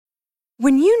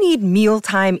When you need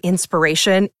mealtime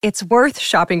inspiration, it's worth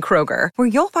shopping Kroger, where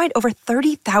you'll find over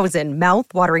 30,000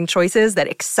 mouth-watering choices that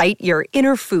excite your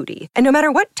inner foodie. And no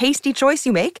matter what tasty choice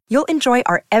you make, you'll enjoy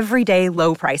our everyday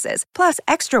low prices, plus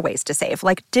extra ways to save,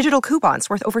 like digital coupons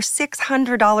worth over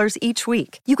 $600 each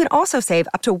week. You can also save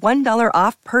up to $1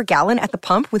 off per gallon at the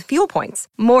pump with fuel points.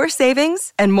 More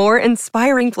savings and more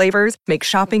inspiring flavors make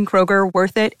shopping Kroger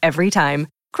worth it every time.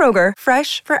 Kroger,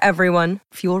 fresh for everyone.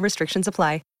 Fuel restrictions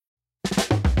apply.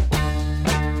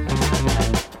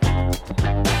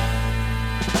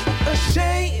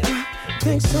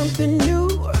 Think something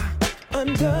new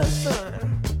under the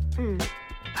sun.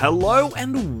 Hello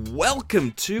and welcome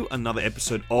to another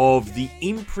episode of the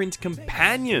Imprint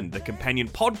Companion, the companion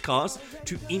podcast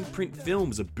to Imprint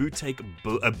Films, a boutique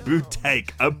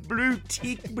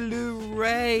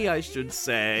Blu-ray, I should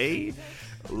say,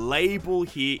 label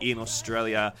here in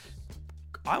Australia.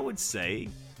 I would say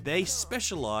they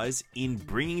specialize in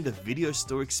bringing the video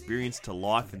store experience to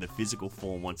life in the physical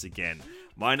form once again.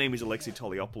 My name is Alexi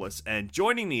Toliopoulos, and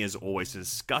joining me as always to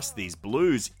discuss these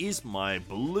blues is my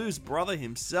blues brother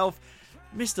himself,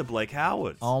 Mr. Blake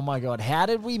Howard. Oh my God, how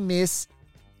did we miss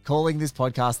calling this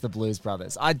podcast the Blues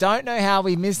Brothers? I don't know how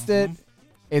we missed it.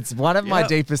 It's one of my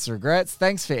deepest regrets.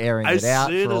 Thanks for airing it out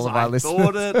for all of our listeners. As soon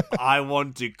as I thought it, I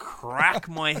want to crack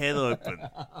my head open.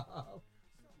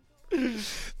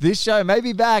 This show may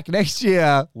be back next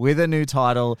year with a new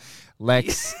title.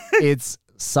 Lex, it's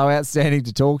so outstanding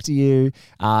to talk to you.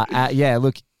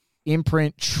 Look,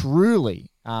 Imprint truly,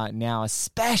 now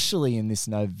especially in this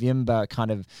November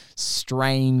kind of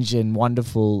strange and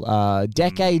wonderful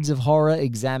decades of horror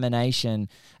examination,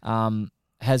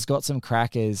 has got some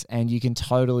crackers, and you can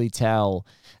totally tell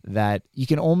that you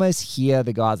can almost hear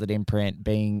the guys at Imprint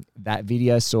being that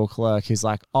video store clerk who's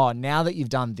like, oh, now that you've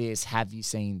done this, have you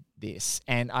seen this?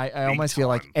 And I almost feel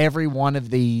like every one of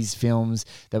these films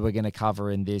that we're going to cover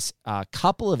in this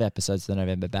couple of episodes of the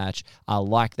November batch are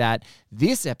like that.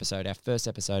 This episode, our first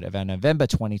episode of our November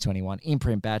 2021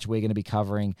 Imprint batch, we're going to be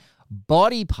covering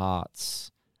Body Parts,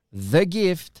 The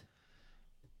Gift,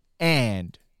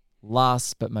 and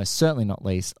last but most certainly not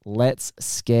least, Let's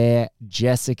Scare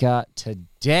Jessica to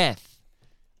Death.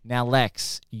 Now,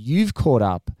 Lex, you've caught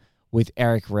up with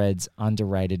Eric Red's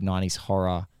underrated 90s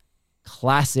horror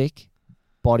classic,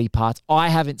 Body Parts. I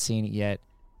haven't seen it yet.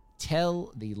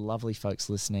 Tell the lovely folks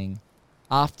listening,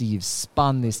 after you've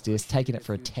spun this disc, taken it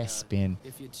for a test spin,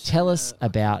 tell us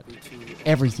about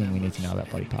everything we need to know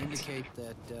about Body Parts.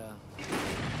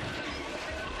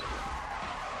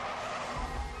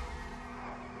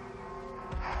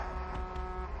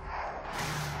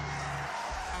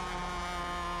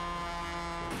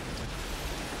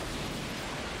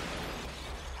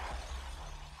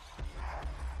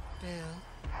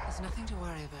 There's nothing to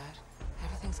worry about.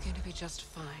 Everything's going to be just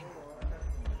fine.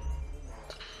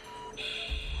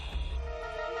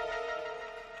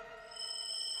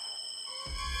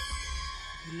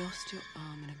 You lost your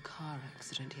arm in a car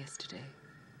accident yesterday.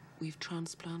 We've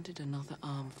transplanted another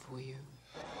arm for you.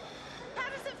 How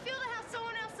does it feel to have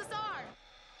someone else's arm?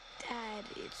 Dad,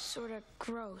 it's sort of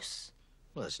gross.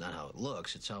 Well, that's not how it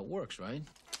looks. It's how it works, right?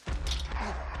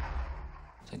 I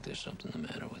think there's something the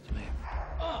matter with me.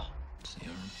 Oh! It's the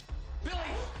arm. Billy!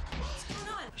 What's going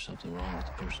on? There's something wrong with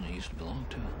the person I used to belong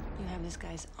to. You have this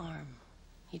guy's arm.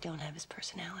 You don't have his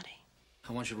personality.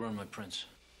 I want you to run my prints.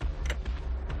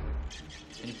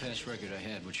 Any past record I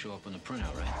had would show up on the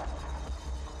printout, right?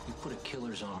 You put a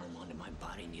killer's arm onto my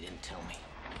body and you didn't tell me.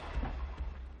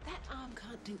 That arm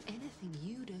can't do anything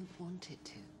you don't want it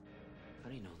to. How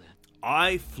do you know that?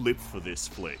 I flipped for this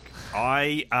flick.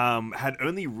 I had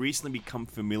only recently become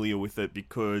familiar with it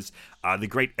because the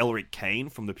great Elric Kane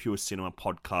from the Pure Cinema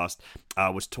podcast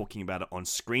was talking about it on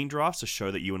Screen Drafts, a show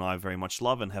that you and I very much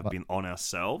love and have been on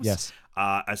ourselves. Yes.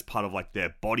 As part of like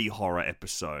their body horror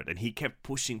episode. And he kept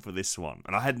pushing for this one.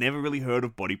 And I had never really heard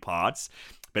of Body Parts,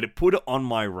 but it put it on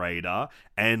my radar.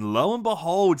 And lo and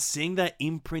behold, seeing that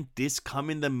Imprint disc come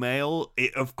in the mail,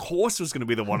 it of course was going to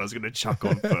be the one I was going to chuck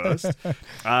on first.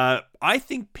 I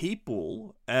think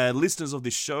people, listeners of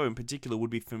this show in particular, would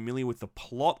be familiar with the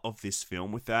plot of this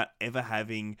film without ever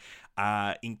having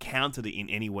encountered it in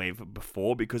any way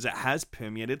before, because it has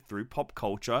permeated through pop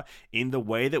culture in the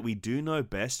way that we do know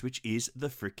best, which is the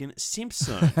frickin'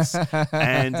 Simpsons.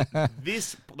 And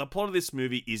the plot of this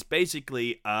movie is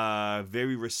basically a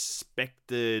very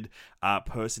respected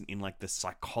person in like the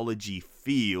psychology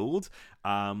field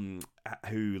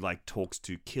who like talks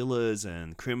to killers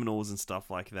and criminals and stuff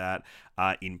like that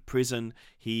in prison.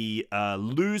 He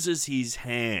loses his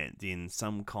hand in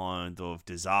some kind of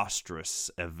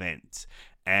disastrous event,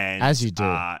 and as you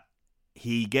do.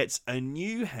 he gets a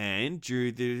new hand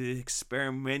due to the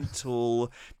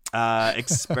experimental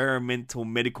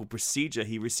medical procedure.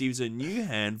 He receives a new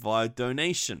hand via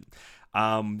donation.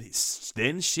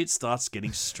 Then shit starts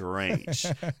getting strange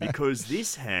because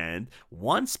this hand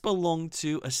once belonged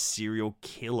to a serial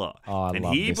killer, and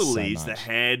he believes the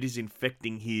hand is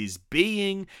infecting his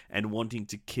being and wanting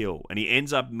to kill. And he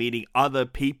ends up meeting other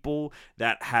people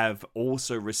that have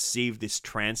also received this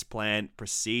transplant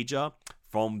procedure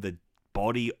from the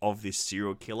body of this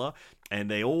serial killer, and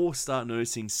they all start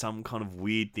noticing some kind of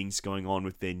weird things going on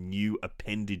with their new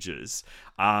appendages.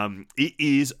 It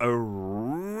is a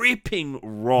ripping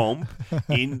romp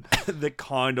in the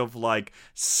kind of like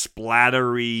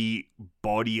splattery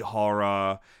body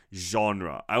horror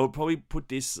genre. I would probably put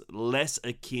this less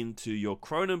akin to your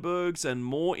Cronenbergs and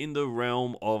more in the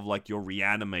realm of like your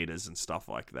Reanimators and stuff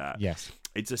like that. Yes.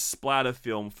 It's a splatter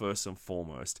film first and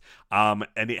foremost. And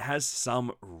it has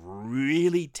some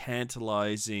really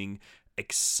tantalizing,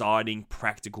 exciting,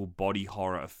 practical body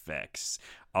horror effects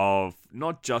of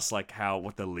not just like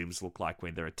what the limbs look like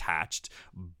when they're attached,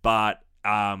 but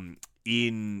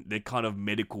in the kind of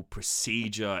medical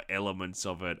procedure elements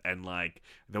of it, and like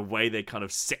the way they kind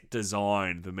of set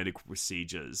design the medical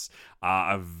procedures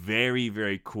are very,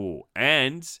 very cool.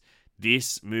 And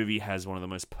this movie has one of the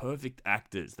most perfect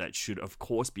actors that should, of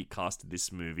course, be cast in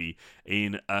this movie.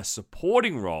 In a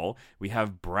supporting role, we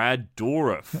have Brad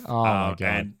Dourif. Oh, my God.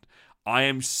 And I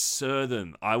am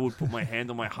certain, I would put my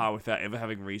hand on my heart without ever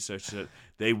having researched it,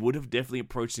 they would have definitely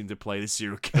approached him to play the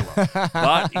serial killer.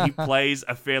 But he plays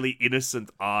a fairly innocent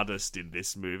artist in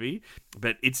this movie.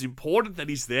 But it's important that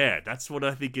he's there. That's what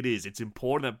I think it is. It's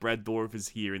important that Brad Dourif is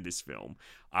here in this film.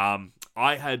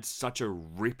 I had such a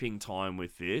ripping time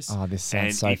with this. Oh, this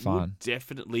sounds so fun. Would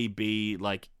definitely be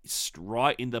like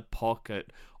right in the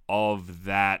pocket of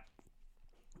that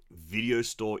video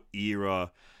store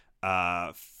era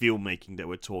filmmaking that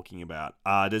we're talking about.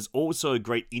 There's also a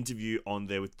great interview on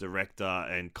there with director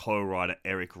and co-writer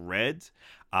Eric Red.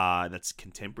 That's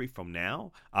contemporary from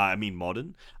now.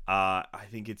 Modern. I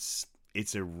think it's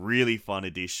a really fun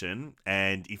edition,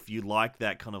 and if you like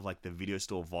that kind of like the video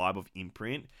store vibe of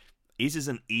Imprint, this is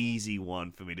an easy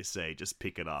one for me to say. Just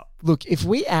pick it up. Look, if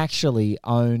we actually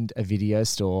owned a video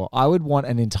store, I would want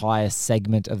an entire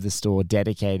segment of the store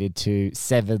dedicated to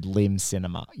severed limb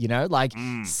cinema. You know, like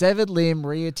severed limb,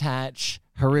 reattach,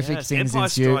 horrific things Empire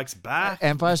ensue. Strikes Back.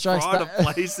 Empire Strikes Pride Back. of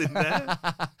place in there.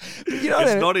 You know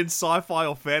It's not in sci-fi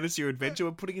or fantasy or adventure.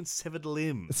 We're putting in severed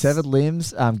limbs. Severed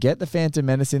limbs. Get the Phantom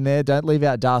Menace in there. Don't leave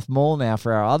out Darth Maul now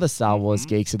for our other Star Wars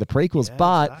geeks of the prequels.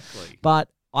 Yeah, but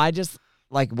I just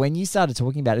like when you started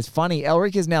talking about it, it's funny.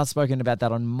 Elric has now spoken about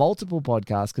that on multiple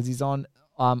podcasts because he's on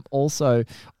also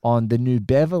on the New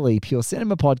Beverly Pure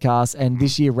Cinema podcast, and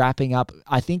this year wrapping up.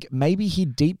 I think maybe he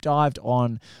deep dived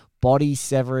on body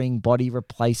severing, body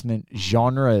replacement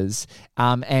genres.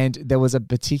 And there was a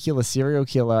particular serial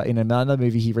killer in another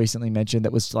movie he recently mentioned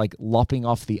that was like lopping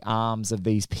off the arms of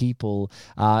these people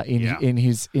in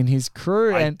his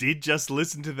crew. I And did just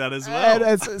listen to that as well.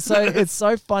 and it's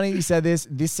so funny you said this.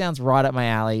 This sounds right up my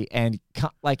alley. And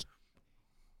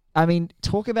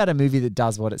talk about a movie that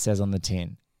does what it says on the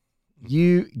tin.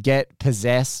 You get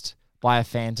possessed by a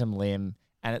phantom limb,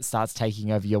 and it starts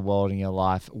taking over your world and your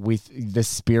life with the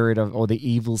spirit or the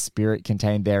evil spirit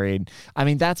contained therein. I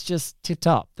mean, that's just tip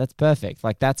top. That's perfect.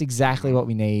 Like, that's exactly what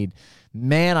we need.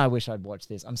 Man, I wish I'd watched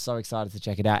this. I'm so excited to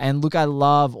check it out. And look, I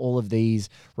love all of these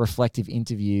reflective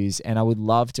interviews, and I would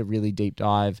love to really deep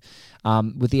dive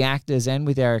with the actors and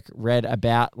with Eric Red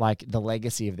about like the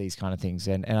legacy of these kind of things.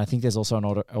 And I think there's also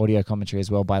an audio commentary as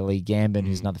well by Lee Gambin,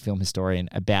 who's another film historian,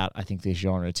 about, I think, this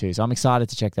genre too. So I'm excited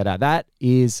to check that out. That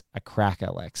is a cracker,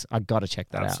 Lex. I got to check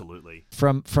that out. Absolutely.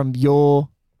 From your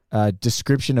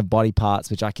description of body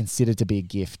parts, which I consider to be a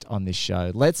gift on this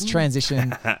show, let's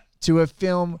transition to a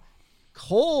film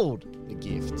called The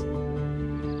Gift.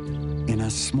 In a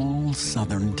small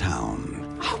southern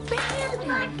town. Oh, baby!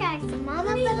 Lock guys,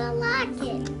 Mama better lock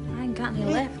it. I ain't got any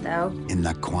left, though. In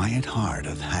the quiet heart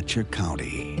of Hatcher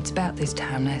County. It's about this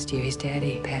time last year his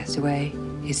daddy passed away.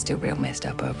 He's still real messed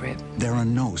up over it. There are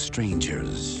no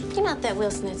strangers. You're not that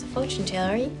Wilson that's a fortune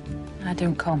teller, are you? I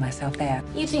don't call myself that.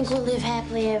 You think we'll live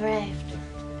happily ever after?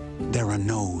 There are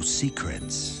no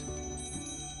secrets.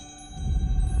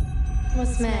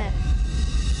 What's the matter?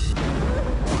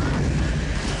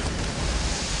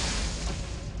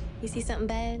 You see something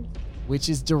bad? Which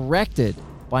is directed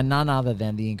by none other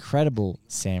than the incredible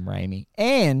Sam Raimi,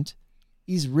 and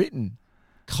is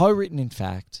co-written in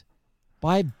fact,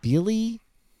 by Billy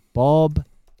Bob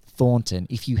Thornton.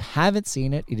 If you haven't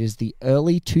seen it, it is the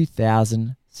early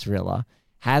 2000 thriller,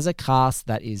 has a cast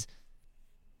that is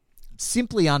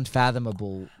simply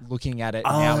unfathomable looking at it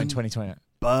now in 2020.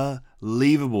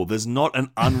 Unbelievable. There's not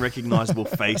an unrecognizable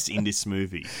face in this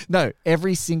movie. No,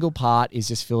 every single part is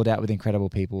just filled out with incredible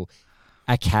people.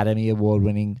 Academy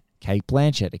Award-winning Cate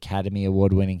Blanchett, Academy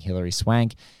Award-winning Hilary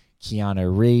Swank,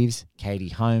 Keanu Reeves, Katie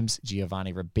Holmes,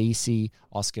 Giovanni Ribisi,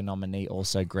 Oscar nominee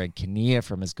also Greg Kinnear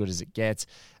from As Good As It Gets.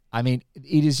 I mean,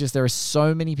 it is just, there are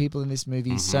so many people in this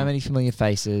movie, so many familiar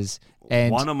faces. And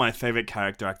one of my favorite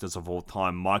character actors of all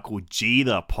time, Michael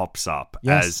Jeter, pops up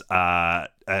Yes. as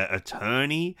an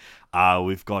attorney.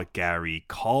 We've got Gary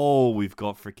Cole. We've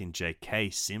got freaking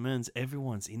J.K. Simmons.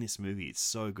 Everyone's in this movie. It's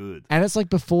so good. And it's like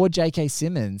before J.K.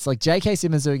 Simmons. Like J.K.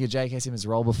 Simmons doing a J.K. Simmons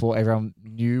role before everyone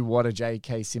knew what a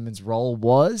J.K. Simmons role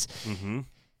was.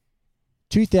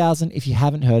 2000, if you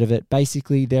haven't heard of it,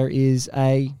 basically there is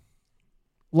a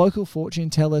local fortune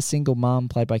teller, single mum,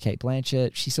 played by Cate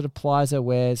Blanchett. She sort of plies her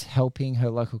wares, helping her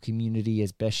local community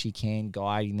as best she can,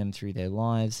 guiding them through their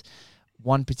lives.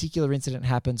 One particular incident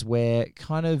happens where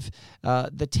kind of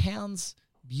the town's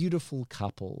beautiful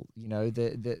couple, you know,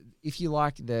 the if you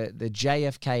like, the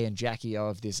JFK and Jackie O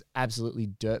of this absolutely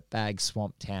dirtbag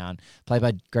swamp town, played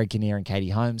by Greg Kinnear and Katie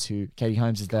Holmes, who Katie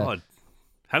Holmes is the... God.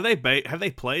 Have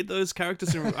they played those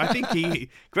characters? I think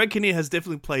Greg Kinnear has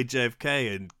definitely played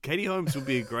JFK, and Katie Holmes would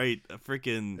be a great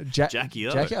freaking Jackie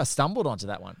O. Jackie, I stumbled onto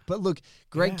that one. But look,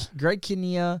 Greg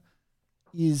Kinnear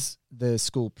is the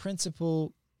school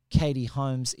principal. Katie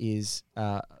Holmes is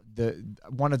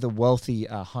one of the wealthy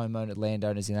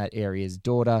landowners in that area's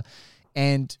daughter,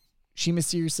 and she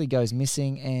mysteriously goes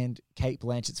missing. And Cate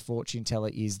Blanchett's fortune teller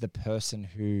is the person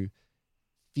who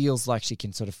feels like she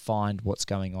can sort of find what's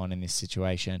going on in this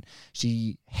situation.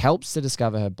 She helps to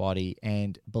discover her body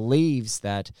and believes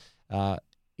that,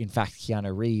 in fact,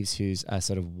 Keanu Reeves, who's a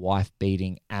sort of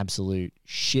wife-beating absolute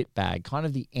shitbag, kind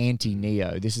of the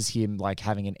anti-Neo. This is him like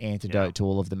having an antidote to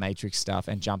all of the Matrix stuff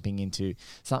and jumping into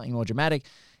something more dramatic.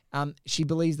 She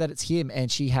believes that it's him,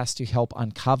 and she has to help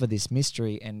uncover this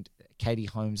mystery. And Katie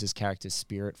Holmes' character's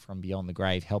spirit from beyond the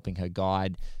grave, helping her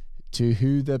guide to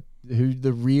who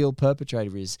the real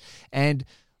perpetrator is. And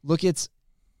look, it's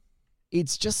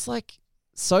just like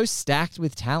so stacked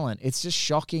with talent. It's just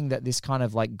shocking that this kind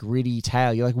of like gritty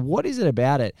tale, you're like, what is it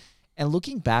about it? And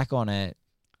looking back on it,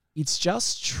 it's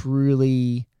just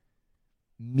truly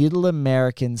middle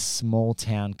American small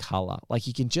town color. Like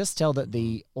you can just tell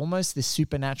that almost the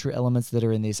supernatural elements that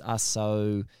are in this are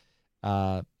so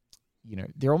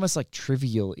they're almost like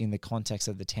trivial in the context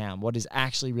of the town. What is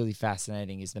actually really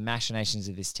fascinating is the machinations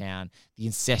of this town, the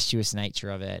incestuous nature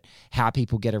of it, how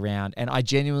people get around. And I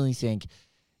genuinely think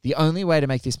the only way to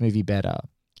make this movie better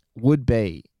would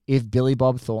be if Billy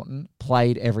Bob Thornton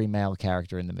played every male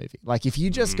character in the movie. Like if you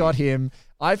just got him,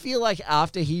 I feel like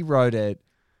after he wrote it,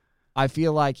 I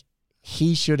feel like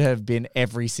he should have been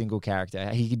every single character.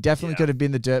 He definitely could have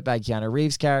been the dirtbag Keanu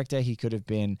Reeves character. He could have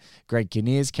been Greg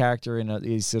Kinnear's character in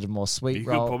his sort of more sweet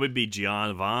role. He could probably be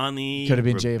Giovanni. Could have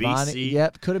been Giovanni.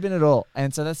 Yep, could have been it all.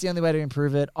 And so that's the only way to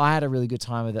improve it. I had a really good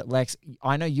time with it. Lex,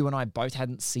 I know you and I both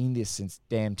hadn't seen this since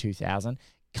damn 2000.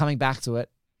 Coming back to it,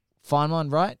 fine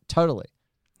one, right? Totally.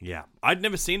 Yeah. I'd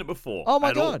never seen it before. Oh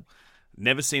my God.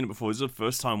 Never seen it before. This is a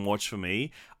first-time watch for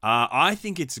me. I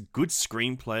think it's a good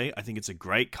screenplay. I think it's a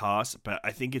great cast, but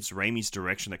I think it's Raimi's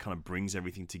direction that kind of brings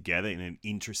everything together in an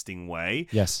interesting way.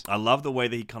 Yes. I love the way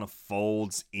that he kind of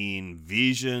folds in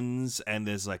visions, and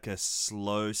there's like a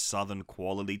slow southern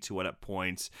quality to it at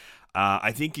points.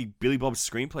 I think Billy Bob's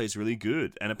screenplay is really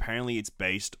good, and apparently it's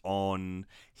based on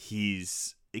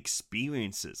his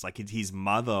experiences. Like his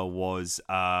mother was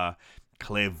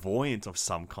clairvoyant of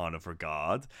some kind of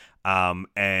regard,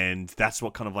 and that's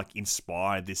what kind of like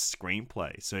inspired this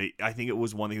screenplay. So I think it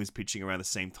was one that he was pitching around the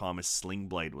same time as Sling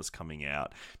Blade was coming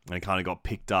out, and it kind of got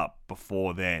picked up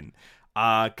before then.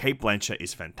 Cate Blanchett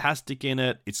is fantastic in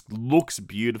it. It looks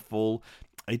beautiful.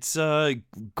 It's a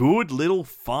good little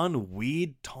fun,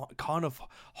 weird kind of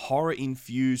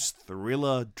horror-infused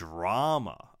thriller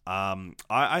drama.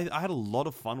 I had a lot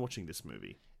of fun watching this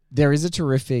movie. There is a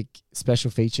terrific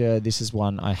special feature. This is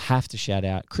one I have to shout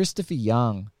out. Christopher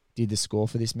Young did the score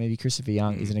for this movie. Christopher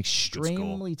Young is an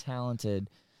extremely talented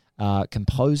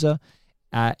composer.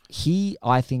 He,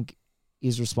 I think,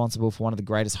 is responsible for one of the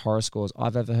greatest horror scores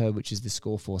I've ever heard, which is the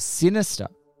score for Sinister,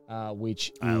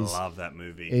 which I love that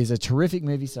movie. Is a terrific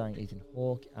movie starring Ethan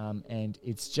Hawke, and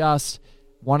it's just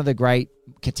one of the great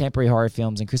contemporary horror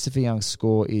films. And Christopher Young's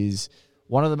score is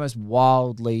one of the most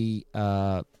wildly,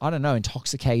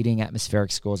 intoxicating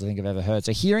atmospheric scores I think I've ever heard.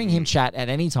 So hearing him chat at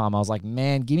any time, I was like,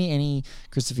 man, give me any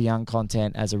Christopher Young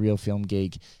content as a real film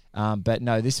geek. But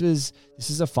no, this is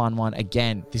a fun one.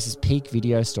 Again, this is peak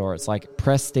video store. It's like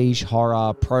prestige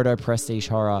horror, proto-prestige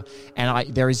horror.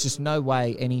 And there is just no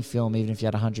way any film, even if you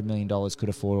had $100 million, could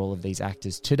afford all of these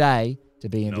actors today to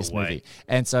be in this movie.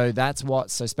 And so that's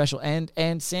what's so special. And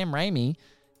Sam Raimi,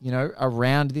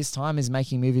 around this time is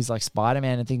making movies like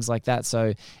Spider-Man and things like that.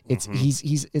 So it's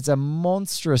it's a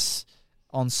monstrous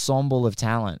ensemble of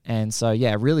talent. And so,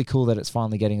 yeah, really cool that it's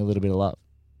finally getting a little bit of love.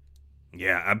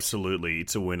 Yeah, absolutely.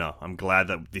 It's a winner. I'm glad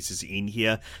that this is in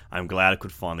here. I'm glad I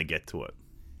could finally get to it.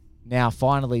 Now,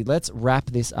 finally, let's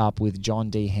wrap this up with John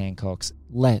D. Hancock's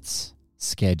Let's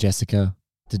Scare Jessica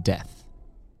to Death.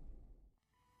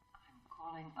 I'm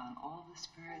calling on all the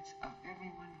spirits of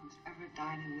everyone who's ever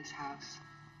died in this house.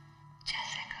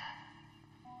 Jessica.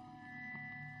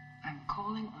 I'm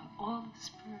calling on all the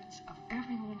spirits of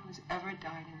everyone who's ever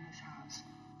died in this house.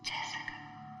 Jessica.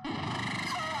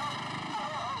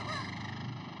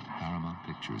 Paramount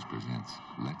Pictures presents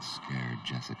Let's Scare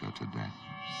Jessica to Death.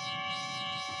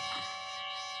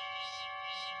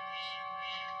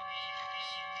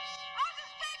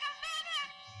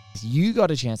 You got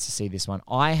a chance to see this one.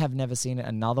 I have never seen it.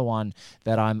 Another one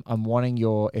that I'm wanting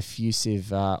your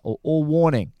effusive or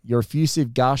warning, your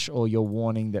effusive gush or your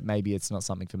warning that maybe it's not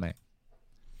something for me.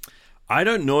 I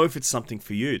don't know if it's something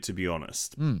for you, to be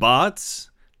honest, but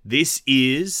this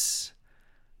is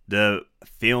the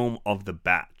film of the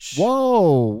batch.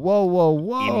 Whoa.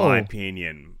 In my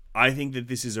opinion. I think that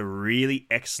this is a really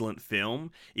excellent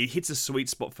film. It hits a sweet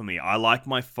spot for me. I like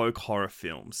my folk horror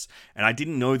films, and I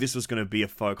didn't know this was going to be a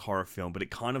folk horror film, but it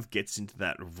kind of gets into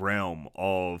that realm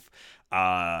of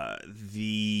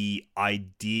the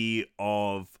idea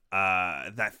of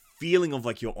that feeling of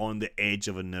like you're on the edge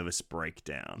of a nervous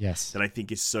breakdown. Yes. That I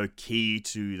think is so key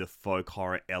to the folk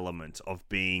horror element of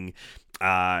being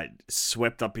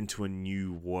swept up into a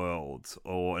new world,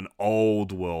 or an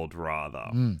old world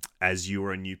rather, as you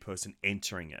are a new person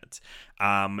entering it.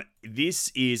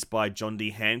 This is by John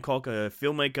D. Hancock, a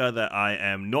filmmaker that I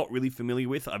am not really familiar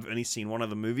with. I've only seen one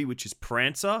other movie, which is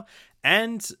Prancer,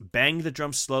 and Bang the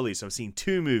Drum Slowly. So I've seen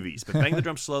two movies, but Bang the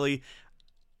Drum Slowly...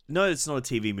 No, it's not a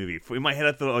TV movie. In my head,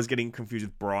 I thought I was getting confused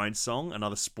with Brian's Song,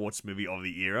 another sports movie of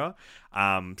the era.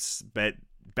 But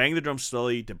Bang the Drum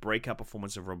Slowly, the breakout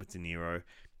performance of Robert De Niro.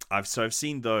 I've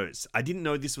seen those. I didn't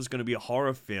know this was going to be a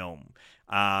horror film,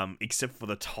 except for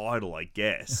the title, I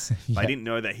guess. Yeah. I didn't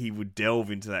know that he would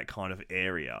delve into that kind of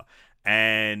area.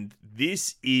 And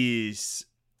this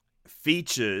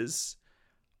features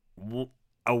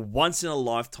a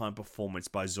once-in-a-lifetime performance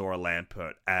by Zora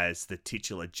Lampert as the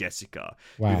titular Jessica,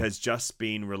 who has just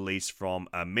been released from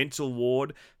a mental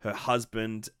ward. Her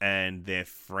husband and their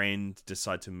friend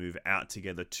decide to move out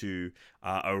together to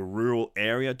a rural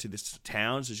area, to this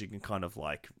town, so she can kind of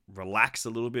like relax a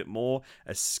little bit more,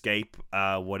 escape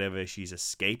whatever she's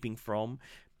escaping from.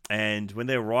 And when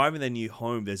they arrive in their new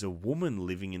home, there's a woman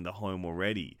living in the home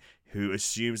already who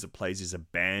assumes the place is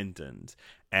abandoned.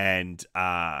 And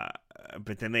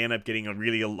but then they end up getting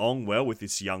really along well with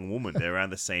this young woman. They're around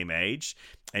the same age,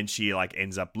 and she like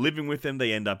ends up living with them.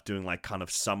 They end up doing like kind of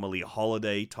summerly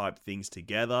holiday type things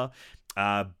together.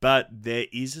 But there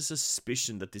is a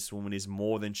suspicion that this woman is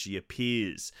more than she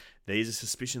appears. There is a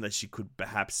suspicion that she could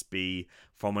perhaps be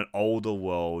from an older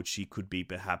world. She could be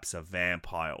perhaps a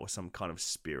vampire or some kind of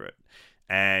spirit.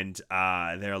 And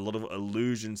there are a lot of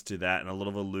allusions to that, and a lot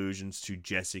of allusions to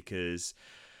Jessica's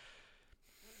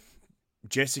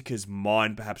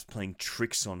mind perhaps playing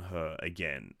tricks on her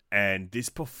again. And this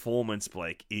performance,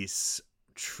 Blake, is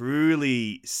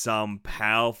truly some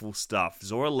powerful stuff.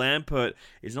 Zora Lampert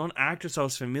is not an actress I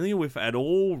was familiar with at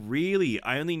all, really.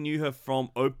 I only knew her from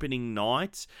Opening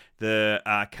Night, the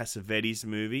Cassavetes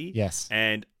movie. Yes.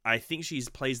 And I think she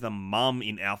plays the mum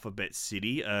in Alphabet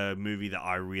City, a movie that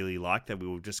I really like, that we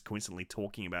were just coincidentally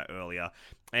talking about earlier,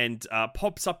 and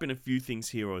pops up in a few things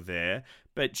here or there,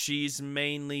 but she's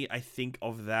mainly, I think,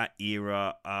 of that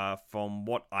era, from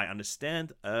what I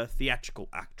understand, a theatrical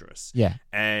actress. Yeah.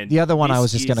 And the other one I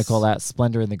was just going to call out,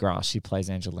 Splendor in the Grass. She plays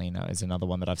Angelina, is another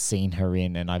one that I've seen her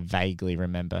in, and I vaguely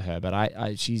remember her,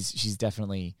 but she's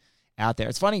definitely out there.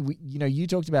 It's funny, you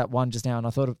talked about one just now, and I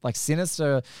thought of like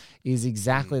Sinister is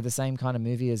exactly the same kind of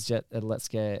movie as Let's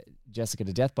Scare Jessica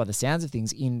to Death by the sounds of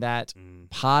things, in that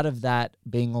part of that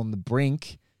being on the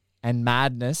brink and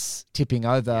madness tipping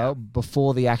over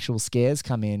before the actual scares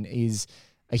come in is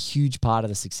a huge part of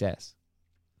the success.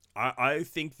 I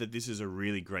think that this is a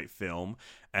really great film,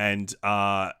 and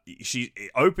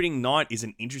Opening Night is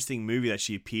an interesting movie that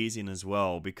she appears in as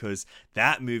well, because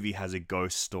that movie has a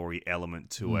ghost story element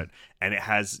to it, and it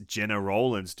has Jenna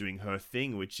Rollins doing her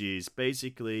thing, which is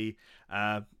basically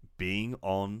being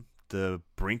on the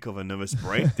brink of a nervous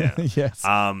breakdown. Yes.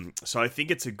 So I think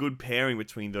it's a good pairing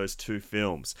between those two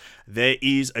films. There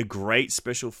is a great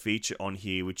special feature on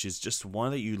here, which is just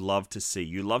one that you love to see.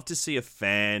 You love to see a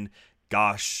fan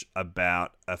gush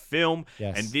about a film,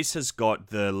 and this has got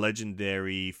the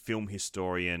legendary film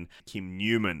historian Kim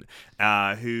Newman,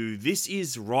 who this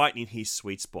is right in his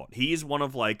sweet spot. He is one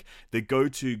of like the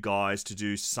go-to guys to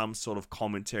do some sort of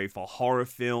commentary for horror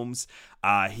films.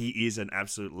 He is an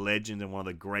absolute legend and one of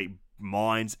the great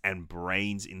minds and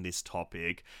brains in this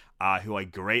topic, who I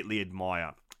greatly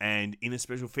admire. And in a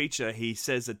special feature, he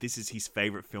says that this is his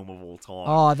favorite film of all time.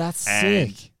 Oh, that's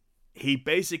sick. He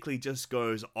basically just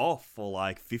goes off for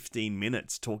like 15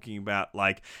 minutes talking about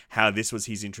like how this was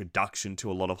his introduction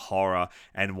to a lot of horror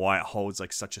and why it holds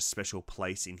like such a special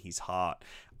place in his heart.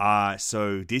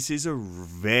 So this is a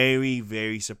very,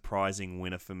 very surprising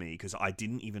winner for me because I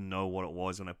didn't even know what it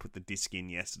was when I put the disc in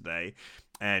yesterday.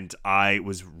 And I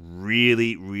was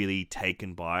really, really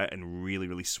taken by it and really,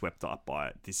 really swept up by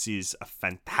it. This is a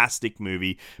fantastic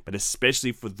movie, but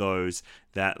especially for those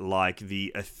that like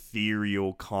the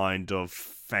ethereal kind of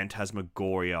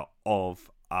phantasmagoria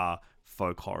of a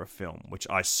folk horror film, which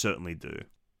I certainly do.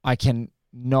 I can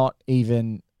not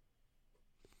even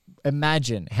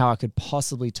imagine how I could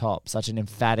possibly top such an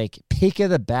emphatic pick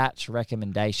of the batch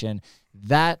recommendation.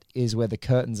 That is where the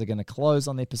curtains are going to close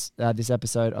on this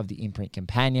episode of the Imprint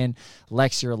Companion.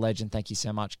 Lex, you're a legend. Thank you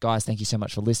so much. Guys, thank you so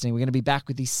much for listening. We're going to be back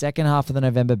with the second half of the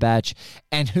November batch.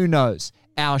 And who knows,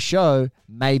 our show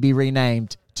may be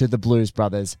renamed to the Blues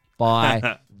Brothers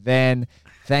by then.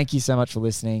 Thank you so much for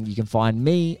listening. You can find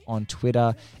me on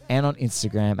Twitter and on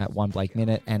Instagram at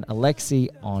OneBlakeMinute and Alexi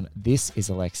on This Is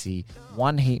Alexi,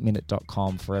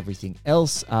 oneheatminute.com for everything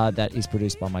else that is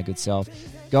produced by my good self.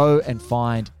 Go and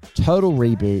find Total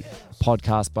Reboot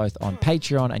podcast both on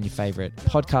Patreon and your favorite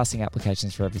podcasting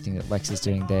applications for everything that Lex is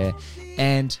doing there.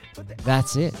 And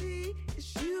that's it.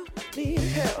 Need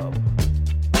help.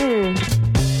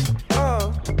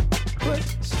 But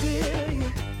still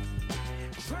you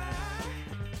try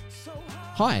so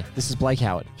hard. Hi, this is Blake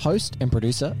Howard, host and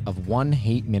producer of One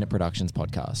Heat Minute Productions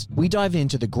podcast. We dive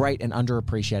into the great and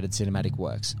underappreciated cinematic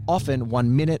works, often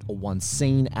 1 minute or one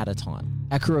scene at a time.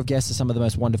 Our crew of guests are some of the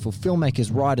most wonderful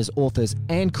filmmakers, writers, authors,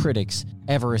 and critics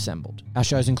ever assembled. Our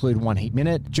shows include One Heat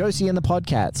Minute, Josie and the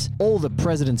Podcats, All the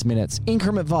President's Minutes,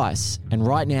 Increment Vice, and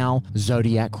right now,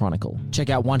 Zodiac Chronicle. Check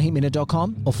out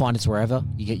oneheatminute.com or find us wherever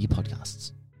you get your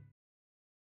podcasts.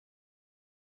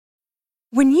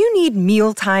 When you need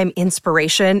mealtime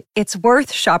inspiration, it's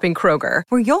worth shopping Kroger,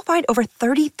 where you'll find over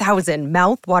 30,000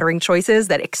 mouth-watering choices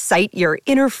that excite your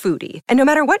inner foodie. And no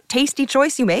matter what tasty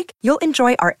choice you make, you'll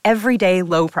enjoy our everyday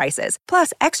low prices,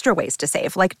 plus extra ways to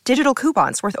save, like digital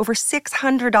coupons worth over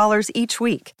 $600 each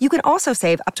week. You can also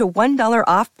save up to $1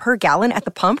 off per gallon at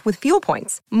the pump with fuel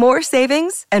points. More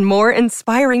savings and more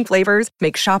inspiring flavors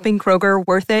make shopping Kroger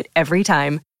worth it every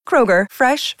time. Kroger,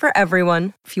 fresh for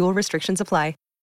everyone. Fuel restrictions apply.